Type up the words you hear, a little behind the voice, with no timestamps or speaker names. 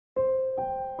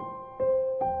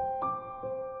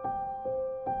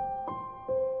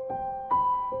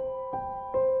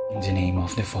In the name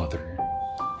of the Father,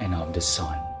 and of the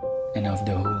Son, and of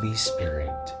the Holy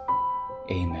Spirit.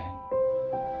 Amen.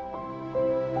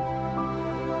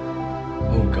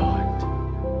 O God,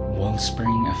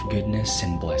 wellspring of goodness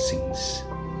and blessings,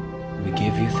 we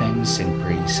give you thanks and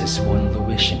praise as one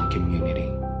Louisian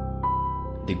community.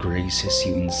 The graces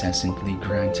you incessantly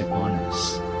grant upon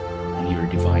us and your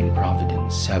divine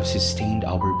providence have sustained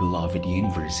our beloved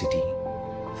university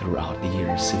throughout the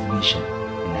years of mission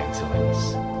and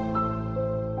excellence.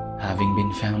 Having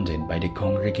been founded by the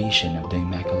Congregation of the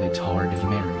Immaculate Heart of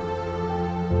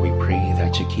Mary, we pray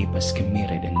that you keep us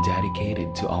committed and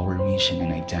dedicated to our mission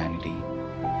and identity,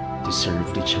 to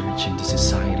serve the Church and the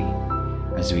society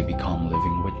as we become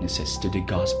living witnesses to the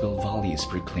gospel values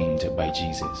proclaimed by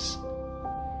Jesus.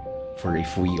 For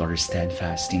if we are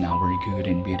steadfast in our good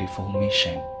and beautiful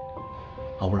mission,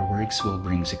 our works will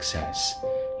bring success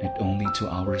not only to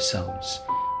ourselves,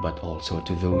 but also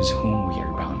to those whom we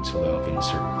are bound to love and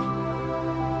serve.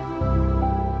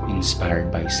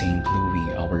 Inspired by Saint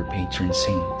Louis, our patron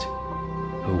saint,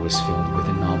 who was filled with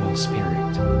a noble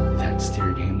spirit that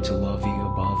stirred him to love you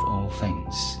above all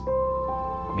things,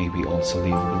 may we also live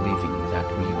believing that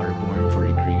we are born for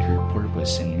a greater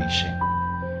purpose and mission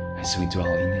as we dwell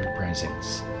in your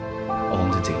presence all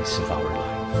the days of our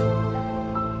life.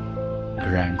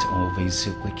 Grant all these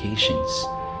supplications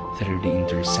through the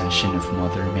intercession of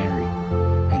Mother Mary,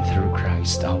 and through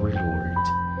Christ our Lord.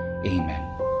 Amen.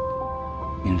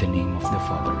 In the name of the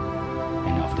Father,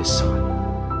 and of the Son,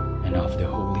 and of the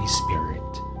Holy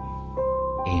Spirit.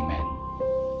 Amen.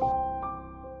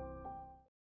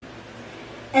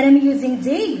 An amusing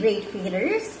day, great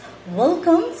feeders!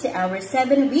 Welcome to our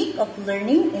 7th week of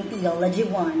learning in Theology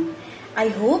 1. I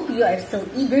hope you are still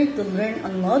eager to learn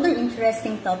another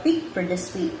interesting topic for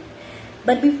this week.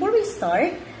 But before we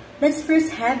start, let's first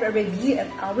have a review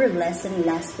of our lesson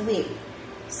last week.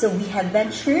 So we have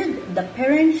ventured the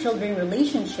parent-children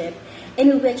relationship,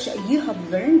 in which you have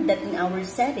learned that in our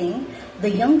setting, the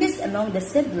youngest among the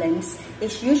siblings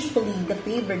is usually the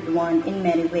favored one in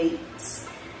many ways.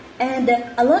 And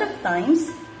a lot of times,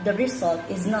 the result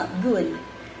is not good.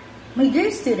 My dear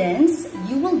students,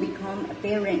 you will become a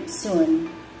parent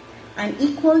soon.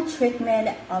 Unequal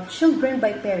treatment of children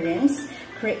by parents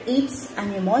creates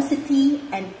animosity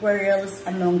and quarrels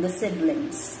among the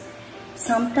siblings.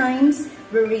 Sometimes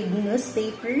we read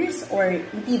newspapers or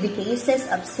TV cases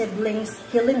of siblings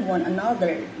killing one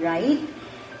another, right?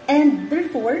 And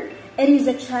therefore, it is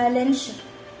a challenge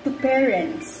to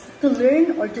parents to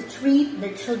learn or to treat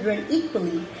their children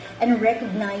equally and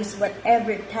recognize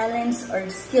whatever talents or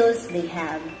skills they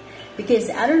have.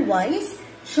 Because otherwise,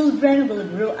 children will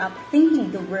grow up thinking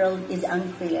the world is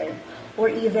unfair, or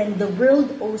even the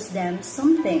world owes them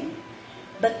something.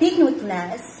 But take note,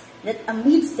 class, that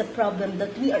amidst the problem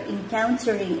that we are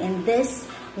encountering in this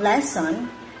lesson,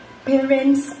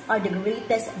 parents are the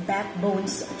greatest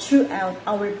backbones throughout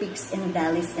our peaks and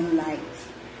valleys in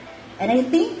life. And I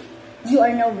think you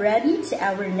are now ready to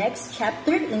our next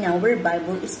chapter in our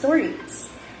Bible stories.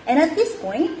 And at this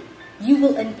point, you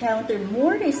will encounter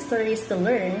more stories to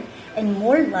learn and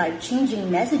more life-changing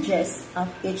messages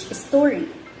of each story.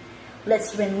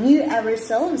 Let's renew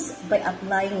ourselves by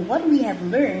applying what we have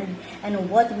learned and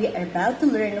what we are about to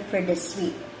learn for this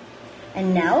week.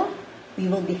 And now, we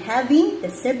will be having the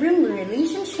sibling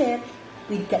relationship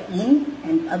with Cain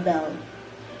and Abel.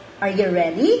 Are you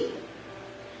ready?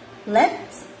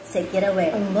 Let's take it away.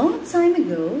 A long time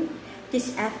ago,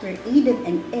 just after Adam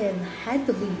and Eve had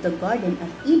to leave the Garden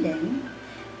of Eden,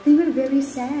 they were very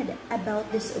sad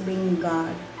about disobeying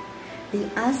God. They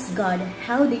asked God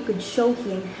how they could show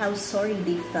Him how sorry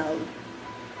they felt.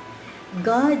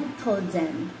 God told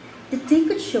them that they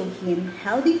could show Him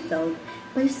how they felt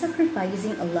by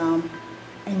sacrificing a lamb,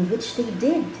 and which they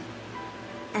did.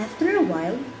 After a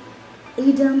while,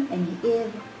 Adam and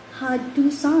Eve had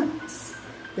 2 sons.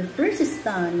 The first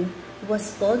son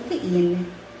was called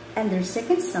Cain, and their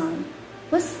second son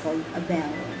was called Abel.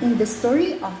 In the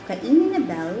story of Cain and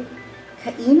Abel,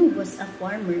 Cain was a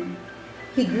farmer.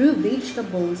 He grew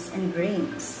vegetables and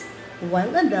grains,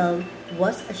 while Abel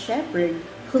was a shepherd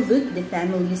who looked the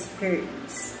family's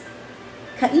herds.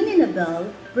 Cain and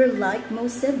Abel were like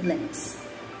most siblings.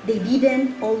 They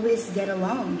didn't always get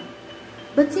along,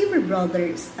 but they were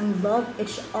brothers and loved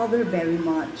each other very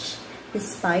much,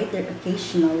 despite their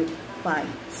occasional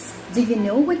fights. Do you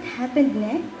know what happened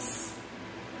next?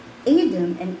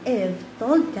 Adam and Eve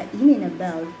told Cain and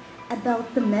Abel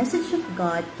about the message of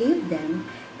God gave them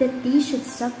that they should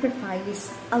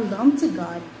sacrifice a lamb to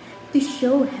God to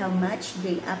show how much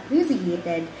they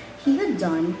appreciated He had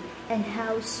done and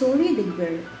how sorry they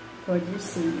were for their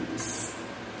sins.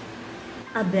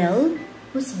 Abel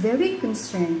was very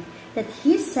concerned that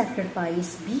his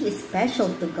sacrifice be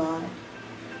special to God.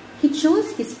 He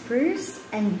chose his first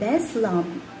and best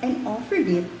lamb and offered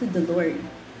it to the Lord.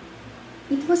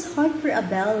 It was hard for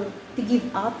Abel to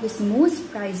give up his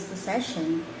most prized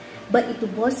possession, but it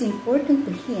was important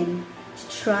to him to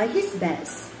try his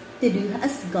best to do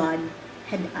as God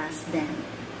had asked them.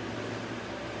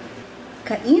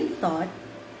 Cain thought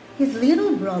his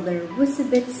little brother was a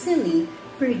bit silly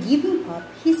for giving up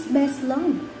his best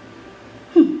lamb.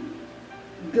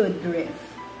 Good grief,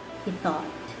 he thought.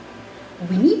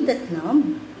 We need that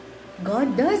lamb.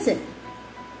 God doesn't.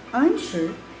 I'm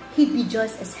sure he'd be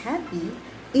just as happy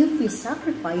if we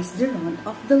sacrifice the runt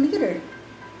of the litter.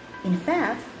 In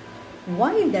fact,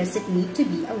 why does it need to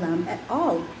be a lamb at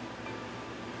all?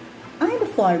 I'm a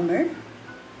farmer,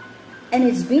 and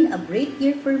it's been a great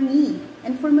year for me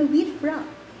and for my wheat crop.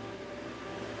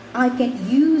 I can't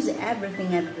use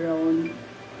everything I've grown.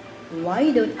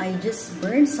 Why don't I just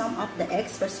burn some of the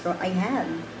extra straw I have?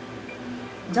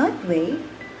 That way,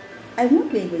 I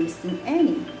won't be wasting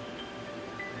any.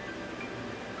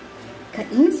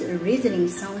 Cain's reasoning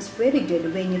sounds pretty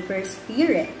good when you first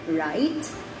hear it, right?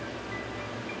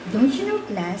 Don't you know,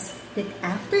 class, that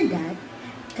after that,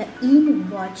 Cain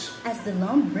watched as the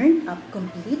lamb burned up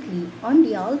completely on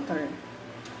the altar,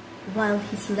 while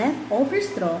his leftover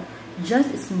straw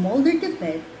just smoldered a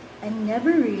bit and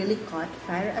never really caught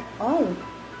fire at all.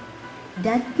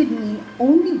 That could mean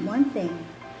only one thing,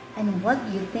 and what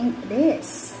do you think it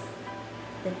is?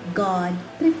 That God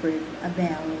preferred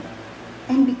Abel.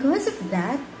 And because of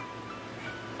that,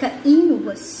 Cain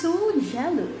was so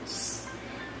jealous.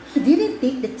 He didn't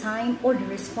take the time or the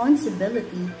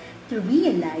responsibility to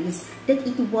realize that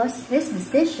it was his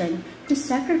decision to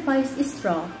sacrifice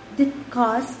straw that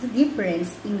caused the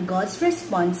difference in God's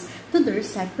response to their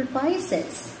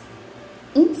sacrifices.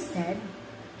 Instead,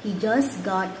 he just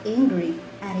got angry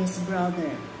at his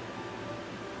brother.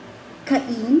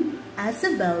 Cain asked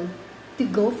Abel to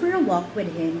go for a walk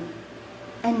with him,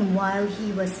 and while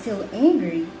he was still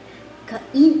angry,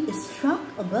 Cain struck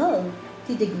Abel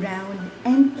to the ground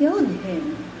and killed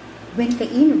him. When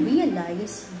Cain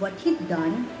realized what he'd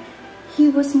done, he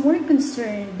was more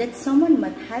concerned that someone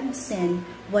might have seen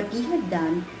what he had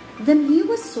done than he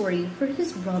was sorry for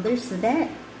his brother's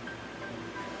death.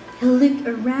 He looked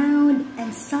around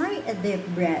and sighed a deep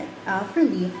breath of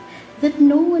relief that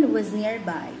no one was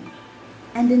nearby.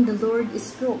 And then the Lord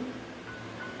spoke,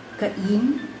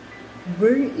 "Cain,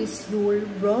 where is your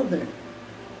brother?"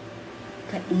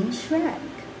 Cain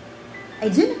shrugged. "I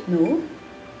do not know.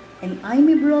 Am I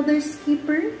my brother's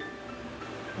keeper?"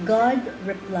 God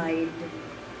replied,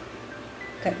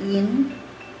 "Cain,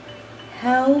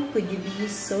 how could you be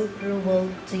so cruel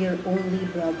to your only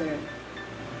brother?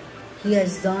 He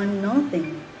has done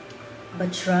nothing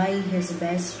but try his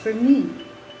best for me,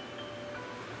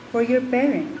 for your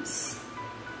parents,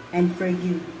 and for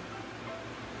you."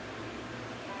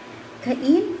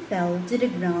 Cain fell to the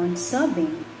ground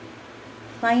sobbing.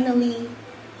 Finally,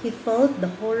 he felt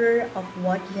the horror of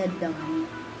what he had done,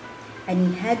 and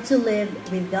he had to live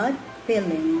with that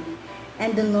feeling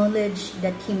and the knowledge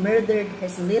that he murdered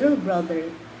his little brother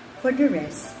for the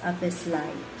rest of his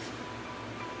life.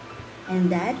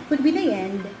 And that would be the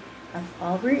end of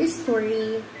our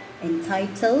story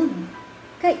entitled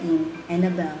Cain and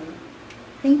Abel.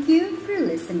 Thank you for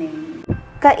listening.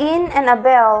 Cain and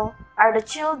Abel are the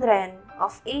children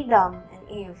of Adam and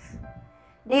Eve.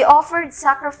 They offered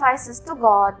sacrifices to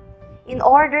God in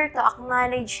order to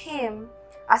acknowledge Him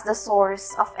as the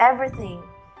source of everything,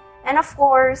 and of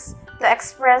course, to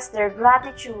express their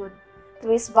gratitude to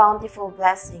His bountiful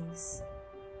blessings.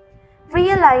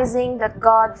 Realizing that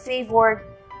God favored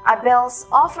Abel's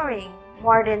offering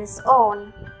more than his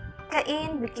own,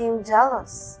 Cain became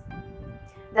jealous.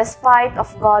 Despite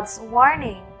of God's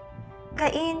warning,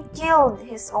 Cain killed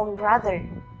his own brother.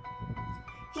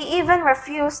 He even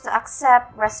refused to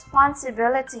accept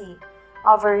responsibility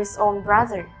over his own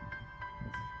brother.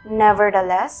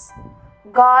 Nevertheless,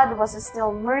 God was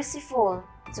still merciful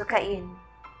to Cain.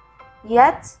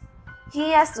 Yet,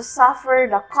 he has to suffer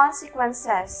the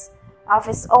consequences of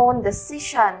his own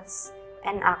decisions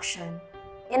and action.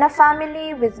 In a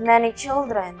family with many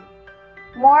children,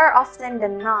 more often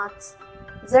than not,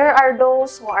 there are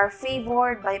those who are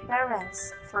favored by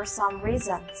parents for some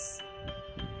reasons.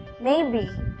 Maybe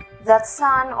that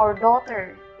son or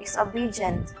daughter is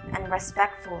obedient and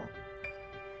respectful.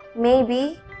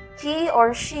 Maybe he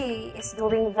or she is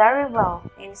doing very well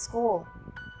in school.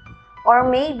 Or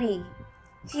maybe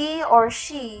he or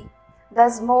she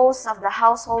does most of the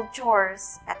household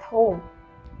chores at home.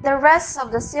 The rest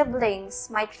of the siblings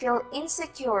might feel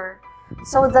insecure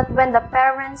so that when the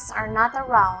parents are not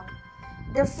around,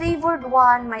 the favored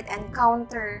one might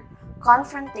encounter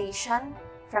confrontation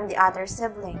from the other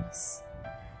siblings.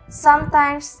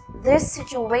 Sometimes this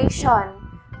situation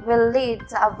will lead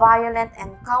to a violent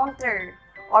encounter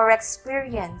or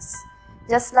experience,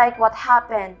 just like what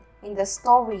happened in the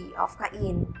story of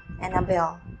Cain and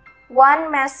Abel.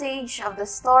 One message of the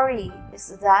story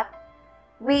is that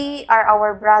we are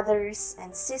our brothers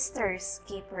and sisters'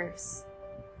 keepers.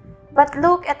 But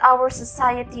look at our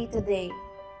society today.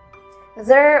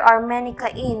 There are many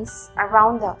Cains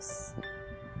around us.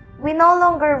 We no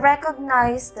longer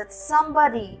recognize that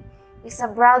somebody is a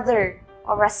brother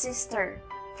or a sister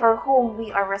for whom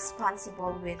we are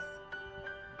responsible with.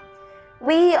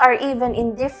 We are even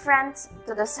indifferent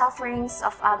to the sufferings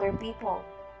of other people.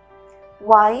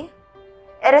 Why?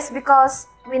 It is because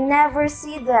we never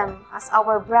see them as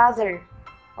our brother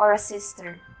or a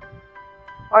sister.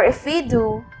 Or if we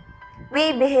do,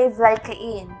 we behave like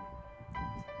Cain.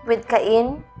 With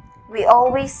Cain, we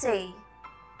always say,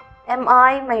 "Am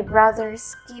I my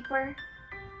brother's keeper?"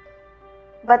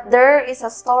 But there is a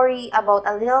story about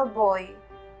a little boy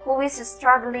who is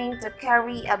struggling to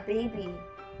carry a baby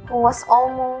who was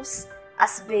almost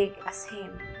as big as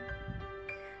him.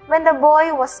 When the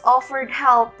boy was offered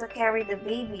help to carry the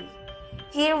baby,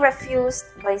 he refused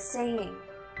by saying,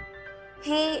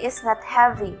 "He is not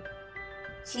heavy.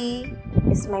 He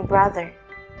is my brother."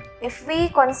 If we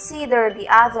consider the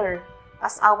other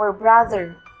as our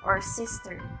brother or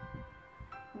sister,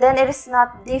 then it is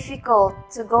not difficult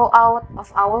to go out of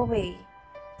our way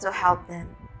to help them.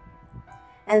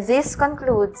 And this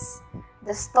concludes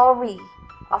the story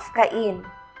of Cain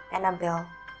and Abel.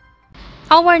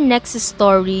 Our next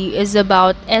story is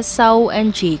about Esau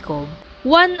and Jacob.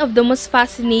 One of the most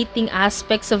fascinating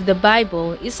aspects of the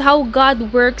Bible is how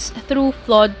God works through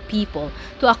flawed people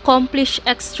to accomplish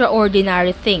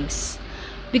extraordinary things.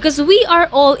 Because we are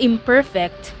all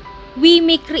imperfect, we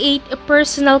may create a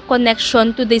personal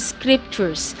connection to the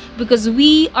scriptures because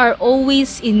we are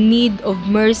always in need of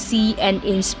mercy and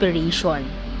inspiration.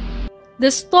 The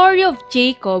story of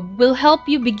Jacob will help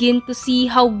you begin to see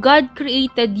how God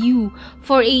created you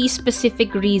for a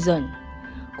specific reason.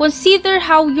 Consider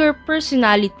how your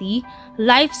personality,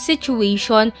 life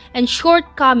situation, and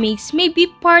shortcomings may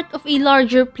be part of a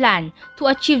larger plan to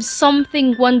achieve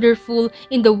something wonderful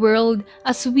in the world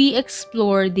as we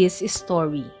explore this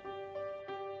story.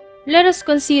 Let us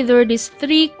consider these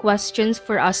 3 questions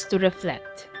for us to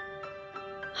reflect.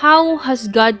 How has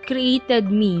God created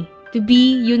me to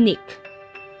be unique?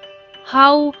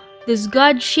 How does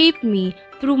God shape me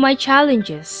through my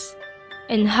challenges?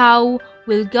 And how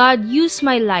will God use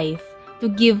my life to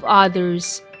give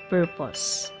others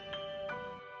purpose?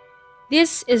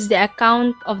 This is the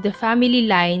account of the family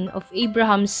line of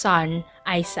Abraham's son,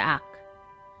 Isaac.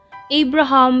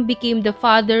 Abraham became the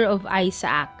father of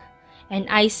Isaac, and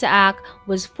Isaac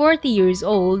was 40 years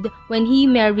old when he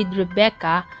married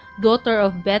Rebekah, daughter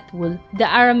of Bethuel the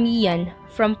Aramean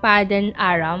from Paddan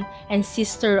Aram and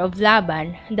sister of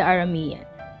Laban the Aramean.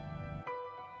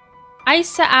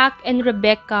 Isaac and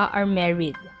Rebekah are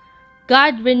married.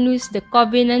 God renews the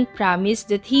covenant promise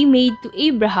that He made to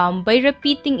Abraham by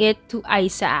repeating it to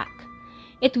Isaac.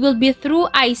 It will be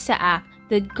through Isaac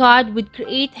that God would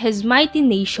create His mighty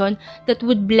nation that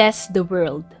would bless the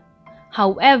world.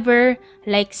 However,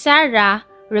 like Sarah,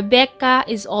 Rebekah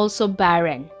is also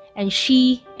barren, and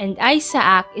she and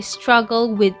Isaac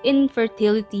struggle with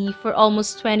infertility for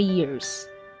almost 20 years.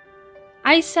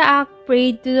 Isaac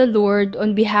prayed to the Lord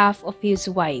on behalf of his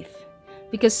wife,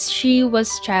 because she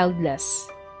was childless.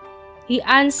 He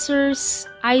answers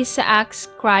Isaac's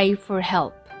cry for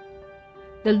help.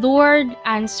 The Lord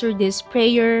answered his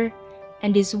prayer,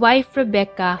 and his wife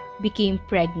Rebekah became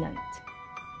pregnant.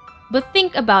 But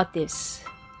think about this.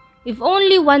 If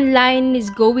only one line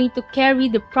is going to carry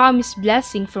the promised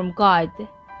blessing from God,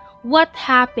 what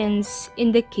happens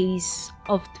in the case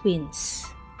of twins?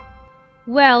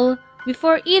 Well,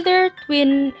 before either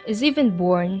twin is even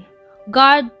born,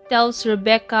 God tells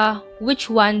Rebekah which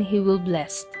one He will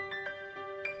bless.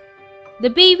 The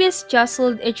babies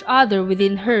jostled each other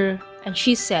within her, and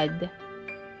she said,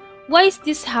 "Why is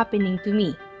this happening to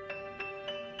me?"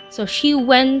 So she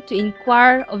went to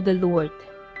inquire of the Lord.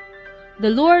 The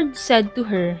Lord said to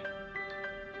her,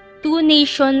 "2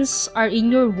 nations are in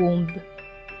your womb,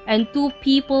 and 2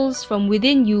 peoples from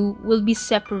within you will be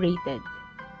separated.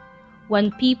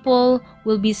 One people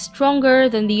will be stronger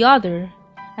than the other,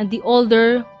 and the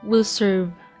older will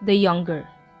serve the younger.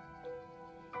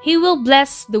 He will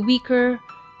bless the weaker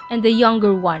and the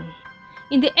younger one."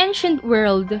 In the ancient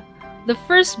world, the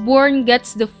firstborn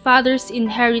gets the father's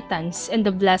inheritance and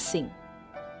the blessing.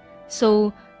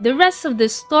 So, the rest of the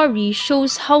story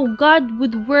shows how God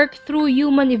would work through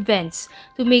human events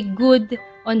to make good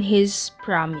on His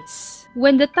promise.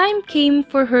 When the time came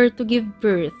for her to give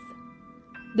birth,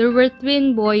 there were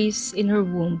twin boys in her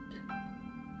womb.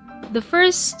 The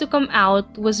first to come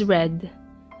out was red,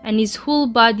 and his whole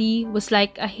body was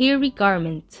like a hairy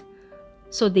garment,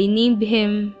 so they named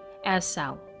him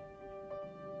Esau.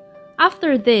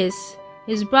 After this,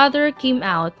 his brother came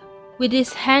out with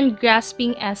his hand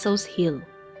grasping Esau's heel,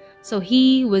 so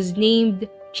he was named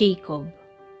Jacob.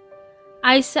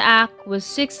 Isaac was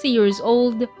 60 years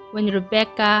old when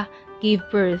Rebekah gave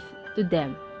birth to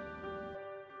them.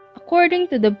 According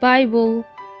to the Bible,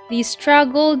 they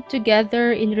struggled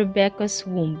together in Rebekah's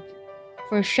womb,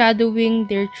 foreshadowing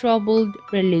their troubled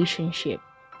relationship.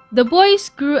 The boys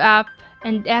grew up,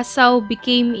 and Esau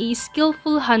became a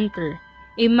skillful hunter,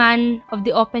 a man of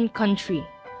the open country,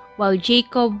 while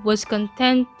Jacob was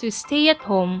content to stay at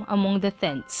home among the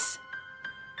tents.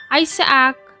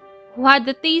 Isaac, who had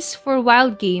a taste for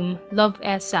wild game, loved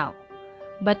Esau,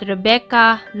 but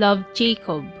Rebekah loved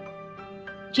Jacob.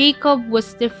 Jacob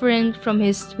was different from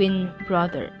his twin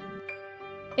brother.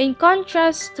 In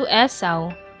contrast to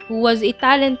Esau, who was a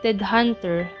talented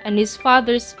hunter and his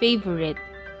father's favorite,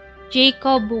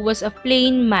 Jacob was a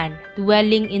plain man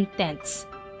dwelling in tents,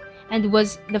 and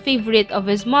was the favorite of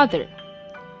his mother.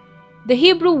 The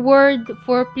Hebrew word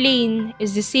for plain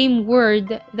is the same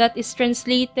word that is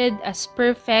translated as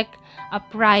perfect,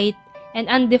 upright, and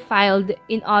undefiled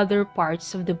in other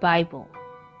parts of the Bible.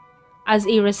 As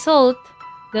a result,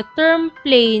 the term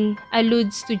plain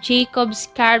alludes to Jacob's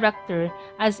character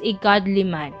as a godly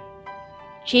man.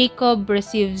 Jacob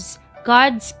receives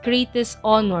God's greatest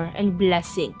honor and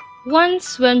blessing.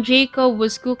 Once when Jacob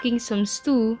was cooking some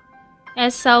stew,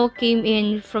 Esau came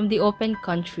in from the open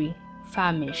country,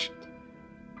 famished.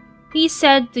 He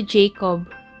said to Jacob,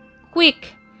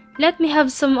 "Quick, let me have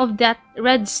some of that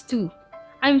red stew.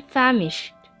 I'm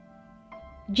famished."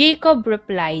 Jacob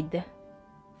replied,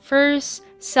 "First,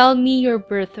 sell me your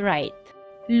birthright."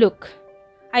 "Look,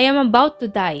 I am about to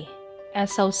die,"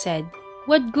 Esau said.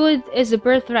 "What good is a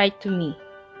birthright to me?"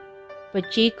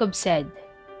 But Jacob said,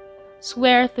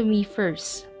 "Swear to me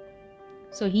first."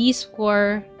 So he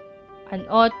swore an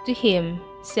oath to him,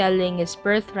 selling his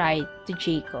birthright to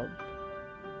Jacob.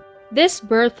 This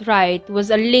birthright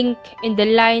was a link in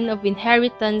the line of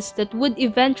inheritance that would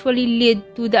eventually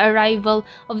lead to the arrival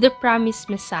of the promised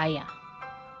Messiah.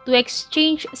 To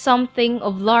exchange something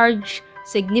of large,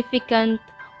 significant,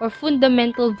 or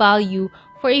fundamental value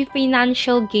for a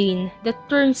financial gain that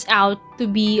turns out to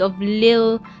be of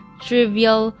little,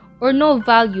 trivial, or no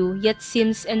value yet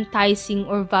seems enticing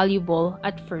or valuable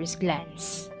at first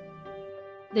glance.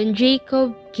 Then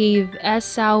Jacob gave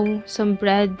Esau some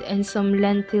bread and some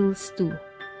lentil stew.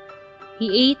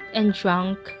 He ate and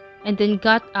drank, and then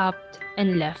got up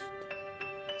and left.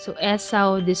 So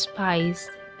Esau despised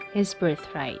his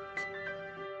birthright.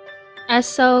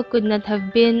 Esau could not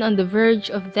have been on the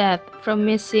verge of death from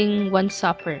missing one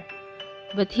supper,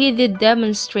 but he did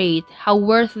demonstrate how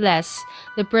worthless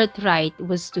the birthright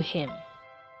was to him.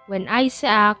 When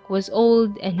Isaac was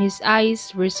old and his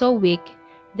eyes were so weak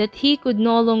that he could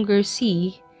no longer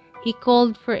see, he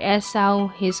called for Esau,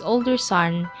 his older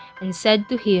son, and said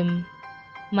to him,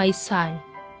 "My son,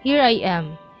 here I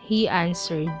am," he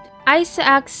answered.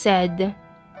 Isaac said,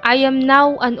 "I am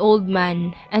now an old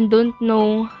man and don't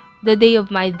know the day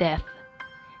of my death.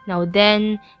 Now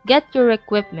then, get your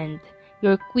equipment,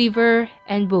 your quiver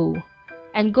and bow,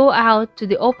 and go out to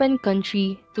the open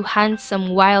country to hunt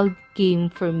some wild game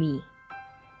for me.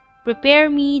 Prepare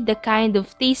me the kind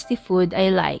of tasty food I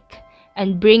like,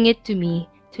 and bring it to me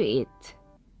to eat,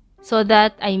 so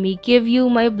that I may give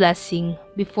you my blessing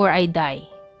before I die."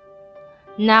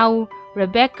 Now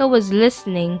Rebekah was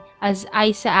listening as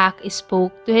Isaac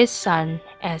spoke to his son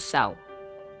Esau.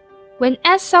 When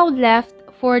Esau left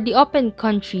for the open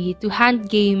country to hunt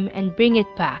game and bring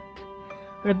it back,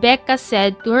 Rebekah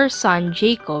said to her son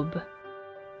Jacob,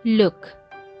 "Look,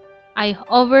 I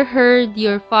overheard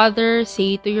your father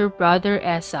say to your brother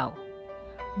Esau,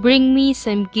 'Bring me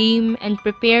some game and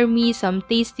prepare me some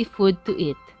tasty food to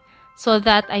eat, so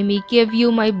that I may give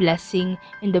you my blessing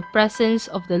in the presence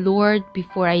of the Lord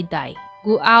before I die.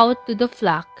 Go out to the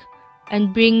flock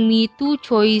and bring me 2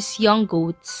 choice young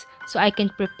goats, so I can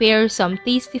prepare some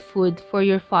tasty food for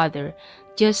your father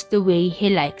just the way he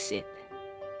likes it.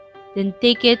 Then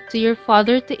take it to your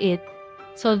father to eat,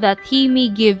 so that he may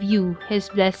give you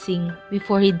his blessing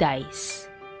before he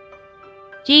dies.'"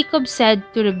 Jacob said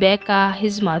to Rebekah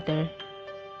his mother,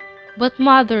 "But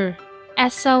mother,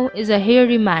 Esau is a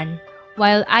hairy man,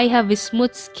 while I have a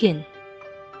smooth skin.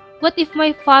 What if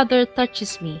my father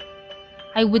touches me?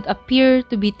 I would appear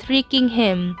to be tricking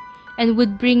him and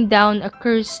would bring down a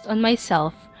curse on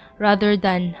myself rather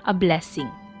than a blessing."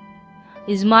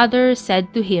 His mother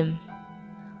said to him,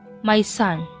 "My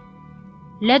son,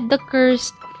 let the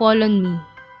curse fall on me.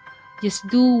 Just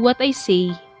do what I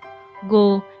say.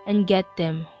 Go and get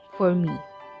them for me."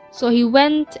 So he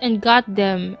went and got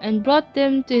them and brought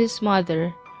them to his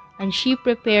mother, and she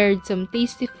prepared some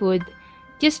tasty food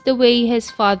just the way his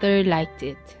father liked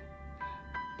it.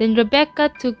 Then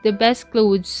Rebekah took the best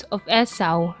clothes of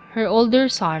Esau, her older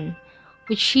son,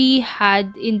 which she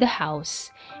had in the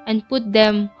house, and put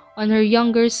them on her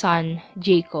younger son,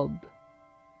 Jacob.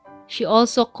 She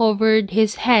also covered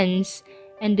his hands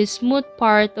and the smooth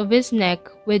part of his neck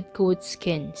with goat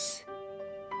skins.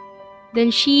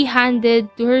 Then she handed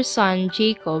to her son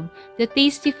Jacob the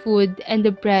tasty food and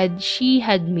the bread she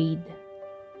had made.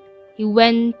 He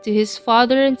went to his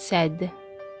father and said,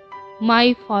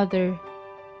 "My father."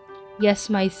 "Yes,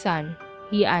 my son,"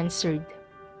 he answered.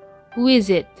 "Who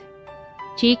is it?"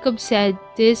 Jacob said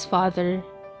to his father,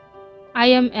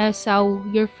 "I am Esau,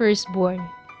 your firstborn.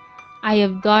 I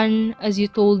have done as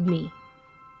you told me.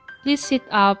 Please sit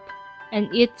up and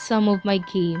eat some of my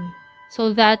game,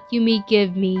 so that you may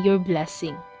give me your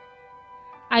blessing."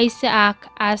 Isaac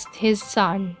asked his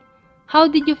son, "How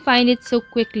did you find it so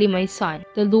quickly, my son?"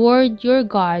 "The Lord your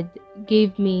God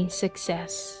gave me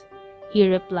success," he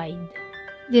replied.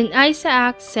 Then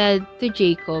Isaac said to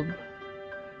Jacob,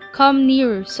 "Come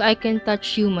near so I can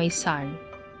touch you, my son,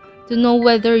 to know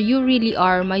whether you really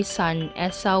are my son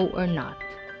Esau or not."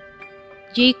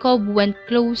 Jacob went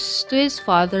close to his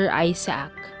father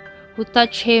Isaac, who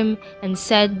touched him and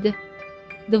said,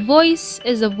 "The voice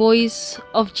is the voice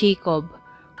of Jacob,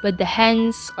 but the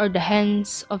hands are the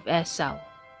hands of Esau."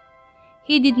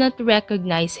 He did not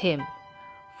recognize him,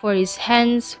 for his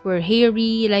hands were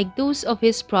hairy like those of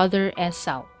his brother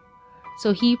Esau.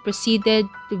 So he proceeded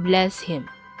to bless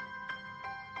him.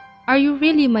 "Are you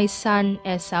really my son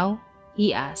Esau?"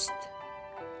 he asked.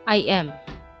 "I am,"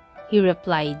 he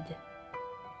replied.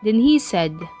 Then he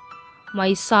said,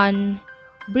 "My son,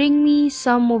 bring me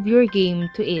some of your game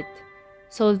to eat,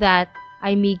 so that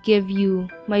I may give you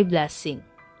my blessing."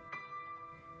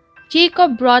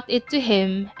 Jacob brought it to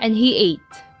him, and he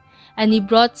ate, and he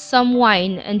brought some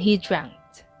wine, and he drank.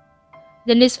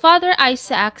 Then his father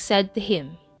Isaac said to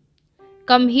him,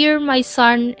 "Come here, my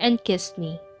son, and kiss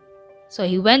me." So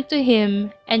he went to him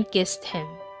and kissed him.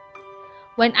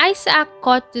 When Isaac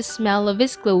caught the smell of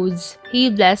his clothes, he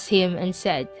blessed him and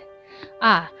said,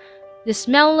 "Ah, the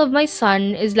smell of my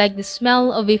son is like the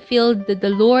smell of a field that the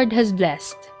Lord has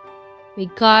blessed. May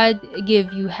God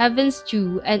give you heaven's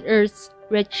dew and earth's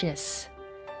richness,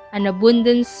 an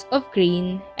abundance of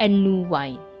grain and new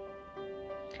wine.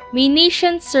 May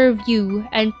nations serve you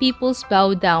and peoples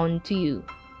bow down to you.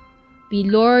 Be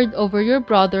Lord over your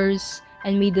brothers,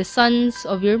 and may the sons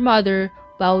of your mother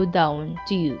bow down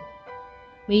to you.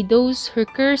 May those who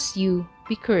curse you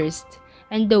be cursed,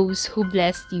 and those who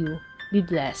bless you be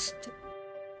blessed."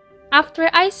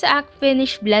 After Isaac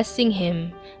finished blessing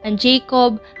him, and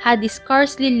Jacob had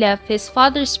scarcely left his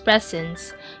father's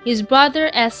presence, his brother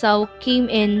Esau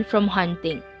came in from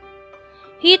hunting.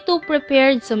 He too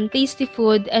prepared some tasty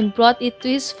food and brought it to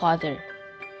his father.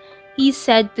 He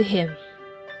said to him,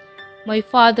 "My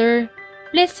father,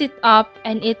 please sit up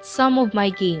and eat some of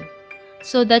my game,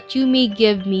 so that you may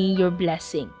give me your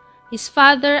blessing." His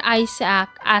father Isaac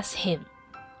asked him,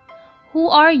 "Who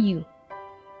are you?"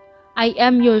 "I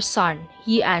am your son,"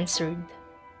 he answered,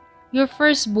 "your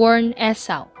firstborn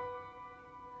Esau."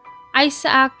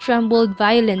 Isaac trembled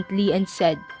violently and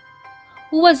said,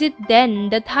 "Who was it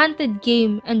then that hunted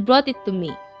game and brought it to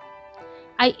me?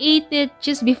 I ate it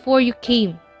just before you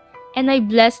came, and I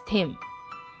blessed him.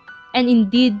 And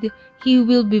indeed, he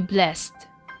will be blessed."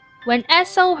 When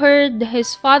Esau heard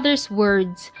his father's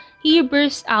words, he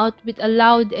burst out with a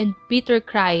loud and bitter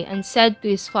cry and said to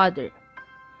his father,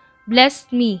 "Bless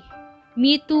me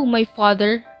too, my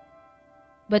father."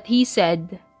 But he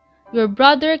said, "Your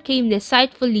brother came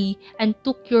deceitfully and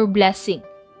took your blessing."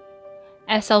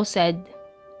 Esau said,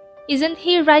 "Isn't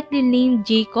he rightly named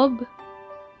Jacob?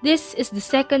 This is the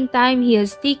second time he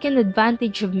has taken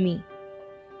advantage of me.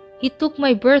 He took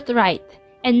my birthright,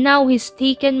 and now he's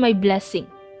taken my blessing."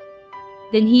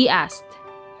 Then he asked,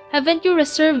 "Haven't you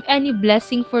reserved any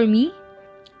blessing for me?"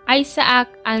 Isaac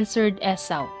answered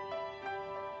Esau,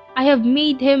 "I have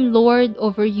made him lord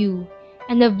over you,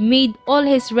 and have made all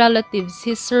his relatives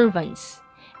his servants,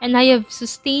 and I have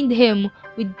sustained him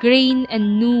with grain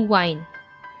and new wine.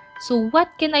 So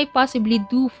what can I possibly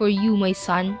do for you, my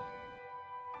son?"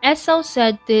 Esau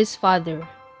said to his father,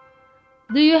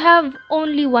 Do you have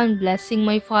only one blessing,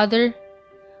 my father?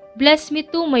 Bless me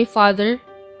too, my father.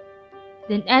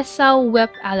 Then Esau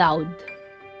wept aloud.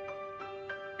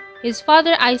 His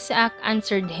father Isaac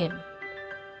answered him,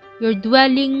 Your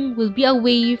dwelling will be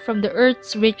away from the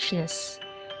earth's richness,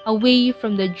 away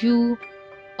from the dew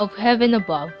of heaven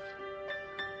above.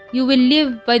 You will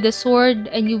live by the sword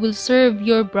and you will serve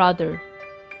your brother.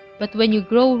 But when you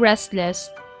grow restless,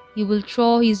 you will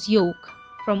throw his yoke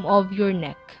from off your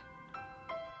neck.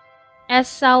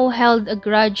 Esau held a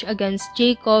grudge against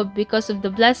Jacob because of the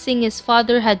blessing his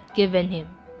father had given him.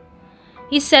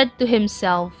 He said to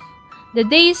himself, The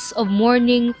days of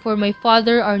mourning for my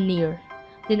father are near.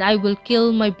 Then I will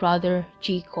kill my brother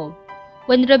Jacob.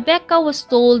 When Rebekah was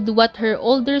told what her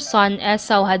older son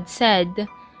Esau had said,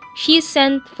 she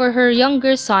sent for her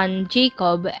younger son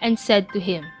Jacob and said to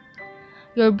him,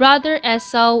 Your brother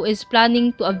Esau is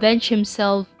planning to avenge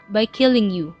himself by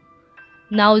killing you.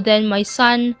 Now then, my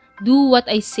son, do what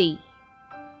I say.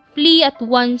 Flee at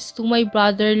once to my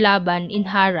brother Laban in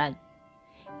Haran.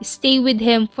 Stay with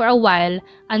him for a while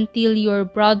until your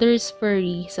brother's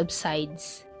fury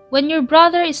subsides. When your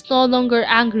brother is no longer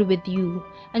angry with you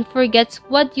and forgets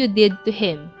what you did to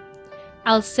him,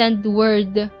 I'll send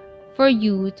word for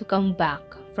you to come back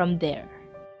from there.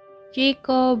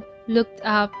 Jacob looked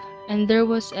up, and there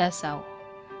was Esau,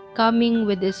 coming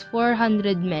with his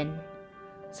 400 men.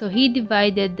 So he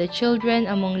divided the children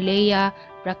among Leah,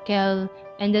 Rachel,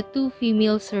 and the 2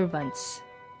 female servants.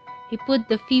 He put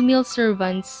the female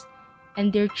servants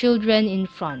and their children in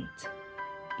front,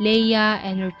 Leah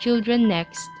and her children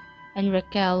next, and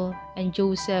Rachel and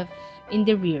Joseph in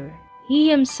the rear. He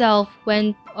himself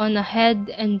went on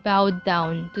ahead and bowed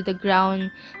down to the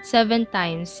ground 7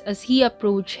 times as he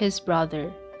approached his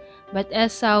brother. But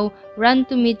Esau ran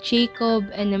to meet Jacob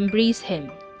and embraced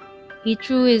him. He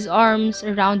threw his arms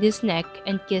around his neck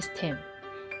and kissed him,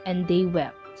 and they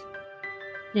wept.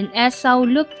 Then Esau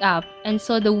looked up and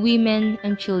saw the women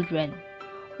and children.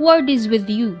 Who are these with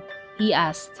you? He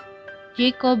asked.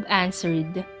 Jacob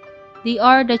answered, They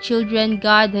are the children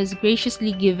God has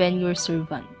graciously given your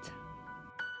servant.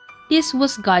 This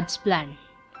was God's plan.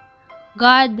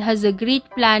 God has a great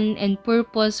plan and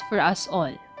purpose for us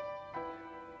all.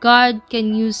 God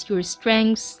can use your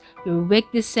strengths, your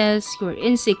weaknesses, your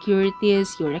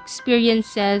insecurities, your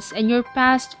experiences, and your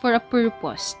past for a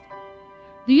purpose.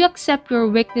 Do you accept your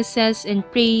weaknesses and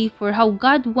pray for how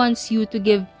God wants you to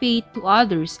give faith to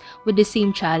others with the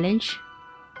same challenge?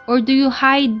 Or do you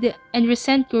hide and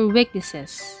resent your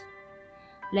weaknesses?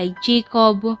 Like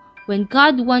Jacob, when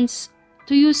God wants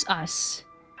to use us,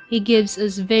 He gives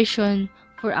us vision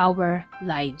for our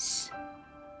lives.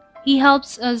 He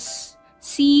helps us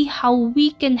see how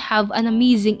we can have an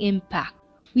amazing impact.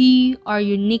 We are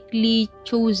uniquely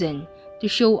chosen to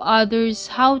show others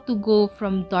how to go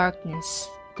from darkness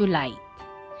to light.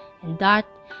 And that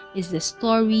is the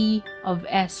story of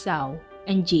Esau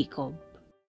and Jacob.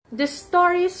 The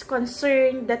stories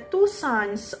concern the 2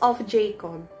 sons of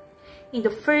Jacob. In the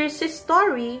first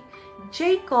story,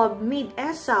 Jacob made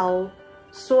Esau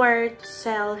swear to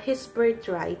sell his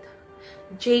birthright.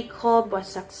 Jacob was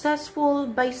successful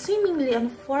by seemingly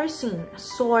enforcing a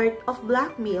sort of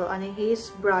blackmail on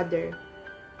his brother.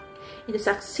 In the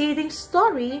succeeding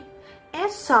story,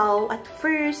 Esau at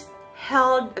first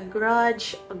held a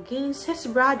grudge against his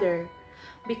brother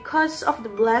because of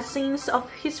the blessings of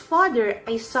his father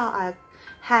Isaac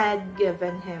had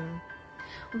given him.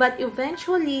 But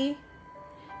eventually,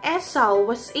 Esau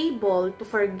was able to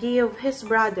forgive his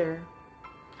brother.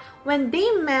 When they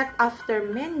met after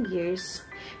many years,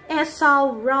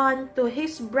 Esau ran to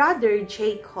his brother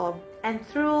Jacob and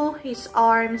threw his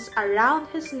arms around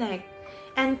his neck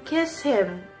and kissed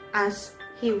him as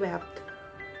he wept.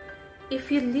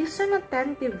 If you listen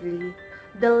attentively,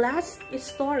 the last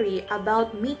story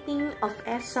about meeting of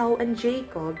Esau and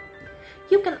Jacob,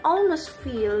 you can almost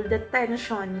feel the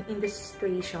tension in the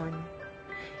situation.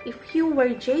 If you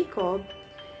were Jacob,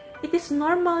 it is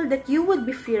normal that you would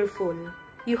be fearful.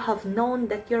 You have known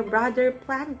that your brother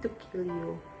planned to kill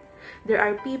you. There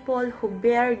are people who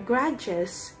bear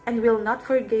grudges and will not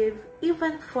forgive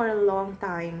even for a long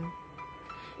time.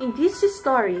 In this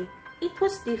story, it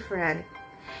was different.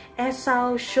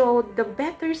 Esau showed the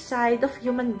better side of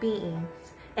human beings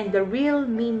and the real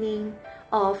meaning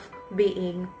of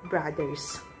being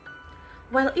brothers.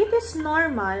 While it is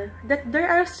normal that there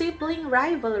are sibling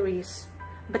rivalries,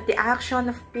 but the action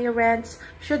of parents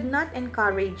should not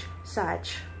encourage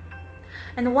such.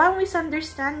 And while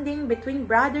misunderstanding between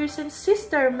brothers and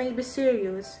sisters may be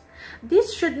serious,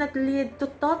 this should not lead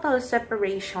to total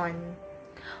separation.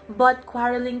 But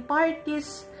quarreling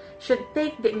parties should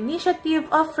take the initiative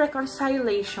of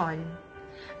reconciliation.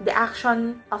 The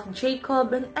action of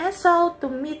Jacob and Esau to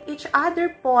meet each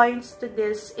other points to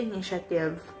this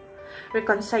initiative.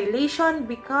 Reconciliation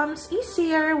becomes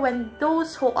easier when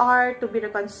those who are to be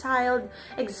reconciled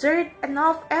exert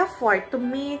enough effort to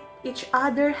meet each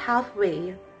other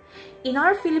halfway. In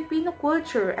our Filipino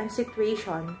culture and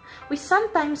situation, we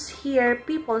sometimes hear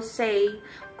people say,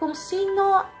 kung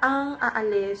sino ang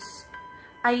aalis,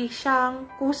 ay siyang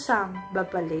kusang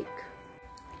babalik.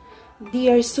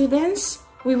 Dear students,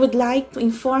 we would like to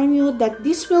inform you that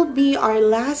this will be our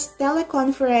last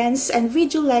teleconference and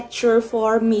video lecture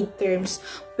for midterms.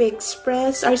 We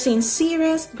express our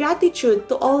sincerest gratitude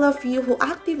to all of you who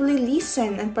actively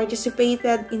listened and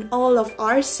participated in all of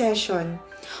our session.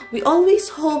 We always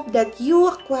hope that you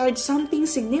acquired something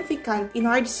significant in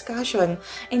our discussion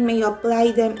and may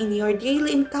apply them in your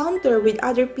daily encounter with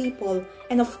other people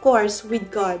and of course with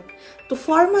God. To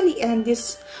formally end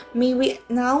this, may we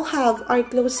now have our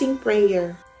closing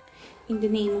prayer. In the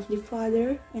name of the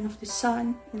Father, and of the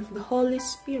Son, and of the Holy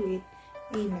Spirit.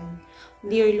 Amen.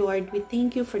 Dear Lord, we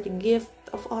thank you for the gift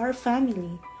of our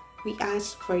family. We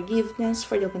ask forgiveness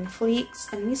for the conflicts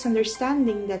and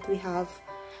misunderstanding that we have.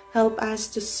 Help us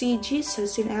to see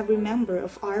Jesus in every member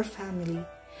of our family.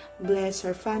 Bless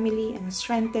our family and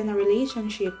strengthen our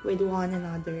relationship with one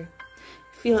another.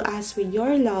 Fill us with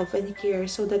your love and care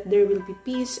so that there will be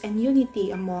peace and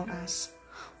unity among us.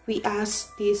 We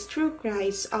ask this through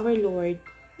Christ our Lord.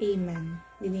 Amen.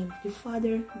 In the name of the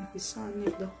Father, and of the Son, and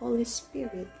of the Holy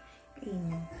Spirit.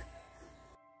 Amen.